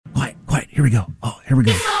Here we go. Oh, here we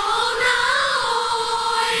go.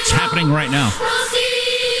 It's happening right now.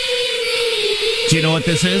 Do you know what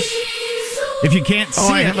this is? If you can't see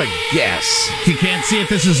I have a guess. If you can't see it,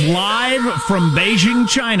 this is live from Beijing,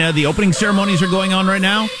 China. The opening ceremonies are going on right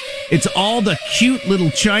now. It's all the cute little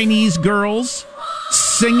Chinese girls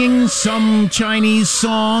singing some Chinese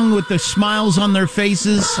song with the smiles on their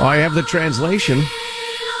faces. Oh, I have the translation.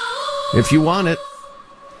 If you want it.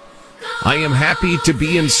 I am happy to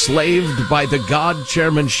be enslaved by the God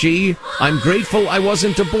Chairman Xi. I'm grateful I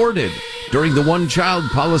wasn't aborted during the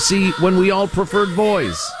one-child policy when we all preferred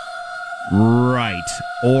boys. Right.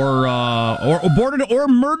 Or aborted or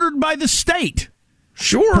murdered by the state.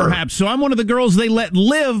 Sure. Perhaps. So I'm one of the girls they let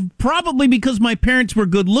live, probably because my parents were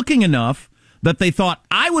good-looking enough that they thought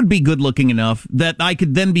I would be good-looking enough that I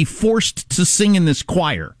could then be forced to sing in this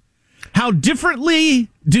choir. How differently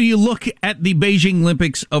do you look at the Beijing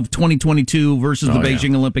Olympics of 2022 versus the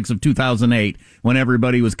Beijing Olympics of 2008 when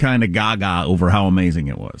everybody was kind of gaga over how amazing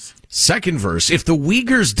it was? Second verse, if the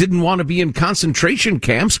Uyghurs didn't want to be in concentration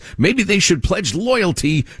camps, maybe they should pledge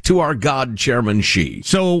loyalty to our God Chairman Xi.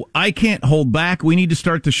 So I can't hold back. We need to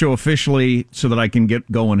start the show officially so that I can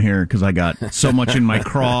get going here because I got so much in my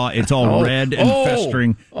craw. It's all red and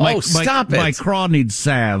festering. Stop it. My craw needs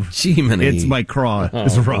salve. Jiminy. It's my craw.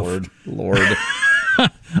 It's rough. Lord.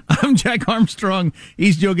 I'm Jack Armstrong.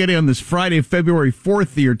 He's Joe Getty on this Friday, February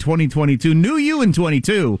 4th, year 2022. New you in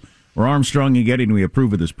 22. We're Armstrong and Getty, and we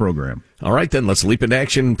approve of this program. All right, then, let's leap into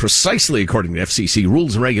action precisely according to FCC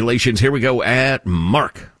rules and regulations. Here we go at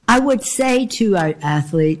Mark. I would say to our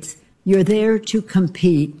athletes, you're there to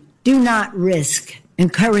compete. Do not risk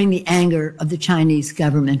incurring the anger of the Chinese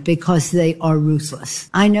government because they are ruthless.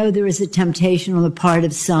 I know there is a temptation on the part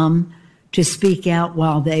of some to speak out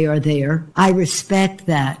while they are there. I respect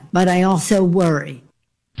that, but I also worry.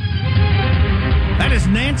 That is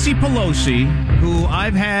Nancy Pelosi, who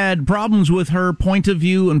I've had problems with her point of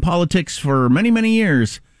view in politics for many, many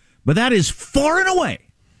years. But that is far and away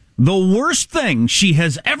the worst thing she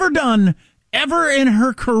has ever done, ever in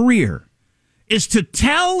her career, is to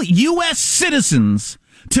tell U.S. citizens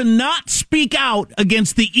to not speak out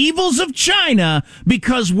against the evils of China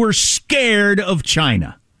because we're scared of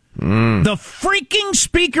China. The freaking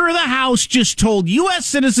Speaker of the House just told U.S.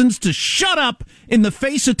 citizens to shut up in the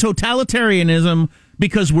face of totalitarianism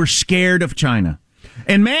because we're scared of China.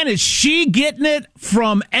 And man, is she getting it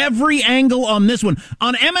from every angle on this one.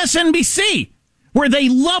 On MSNBC, where they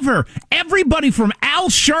love her. Everybody from Al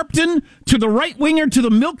Sharpton to the right-winger to the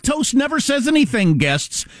Milquetoast Never Says Anything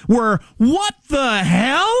guests were, what the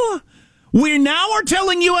hell? We now are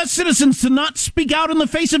telling U.S. citizens to not speak out in the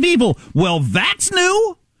face of evil. Well, that's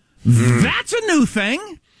new. That's a new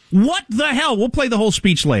thing. What the hell? We'll play the whole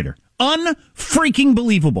speech later. Unfreaking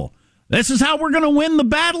believable. This is how we're going to win the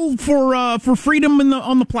battle for freedom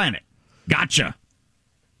on the planet. Gotcha.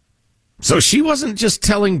 So she wasn't just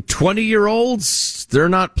telling 20-year-olds they're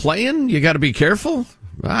not playing? You got to be careful?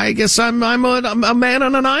 I guess I'm a man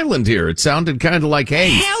on an island here. It sounded kind of like, hey,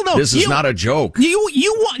 hell no. This is not a joke. You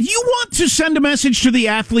want to send a message to the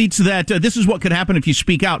athletes that this is what could happen if you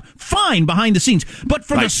speak out. Fine, behind the scenes. But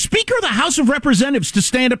for the Speaker of the House of Representatives to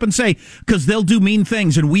stand up and say, because they'll do mean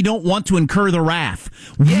things and we don't want to incur the wrath.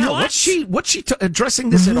 Yeah, what's she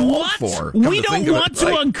addressing this at all for? We don't want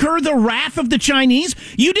to incur the wrath of the Chinese.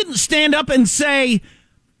 You didn't stand up and say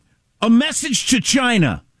a message to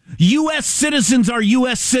China. U.S. citizens are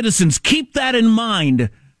U.S. citizens. Keep that in mind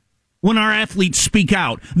when our athletes speak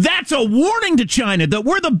out. That's a warning to China that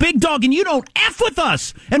we're the big dog and you don't F with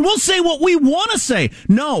us. And we'll say what we want to say.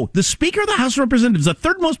 No, the Speaker of the House of Representatives, the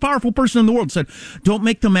third most powerful person in the world, said, don't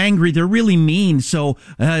make them angry. They're really mean. So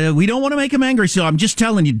we don't want to make them angry. So I'm just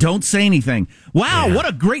telling you, don't say anything. Wow, What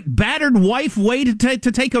a great battered wife way to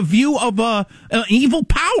take a view of evil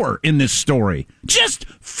power in this story. Just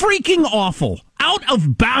freaking awful. Out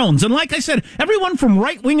of bounds. And like I said, everyone from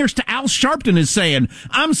right-wingers to Al Sharpton is saying,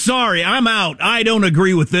 I'm sorry, I'm out. I don't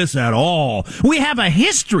agree with this at all. We have a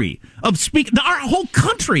history of speaking. Our whole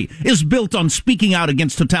country is built on speaking out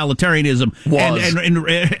against totalitarianism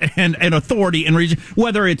and authority and region,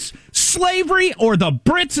 whether it's slavery or the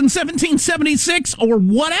Brits in 1776 or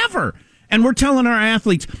whatever. And we're telling our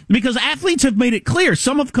athletes, because athletes have made it clear,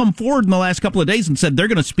 some have come forward in the last couple of days and said they're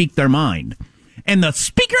going to speak their mind. And the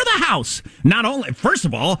Speaker of the House, not only, first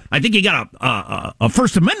of all, I think you got a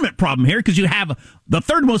First Amendment problem here because you have the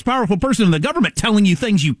third most powerful person in the government telling you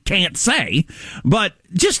things you can't say. But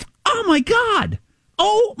just, oh my God.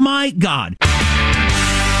 Oh my God.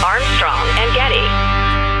 Armstrong and Getty.